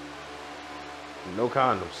 Remember, no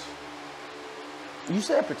condoms. You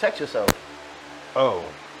said protect yourself. Oh,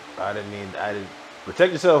 I didn't.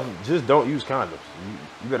 Protect yourself. Just don't use condoms.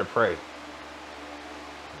 You better pray.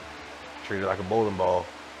 Treat it like a bowling ball.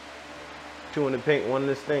 2 in the pink, 1 in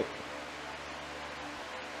the stink.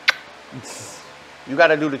 You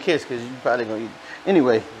gotta do the kiss because you probably gonna eat.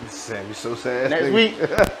 Anyway, Sam, you're so sad. next week.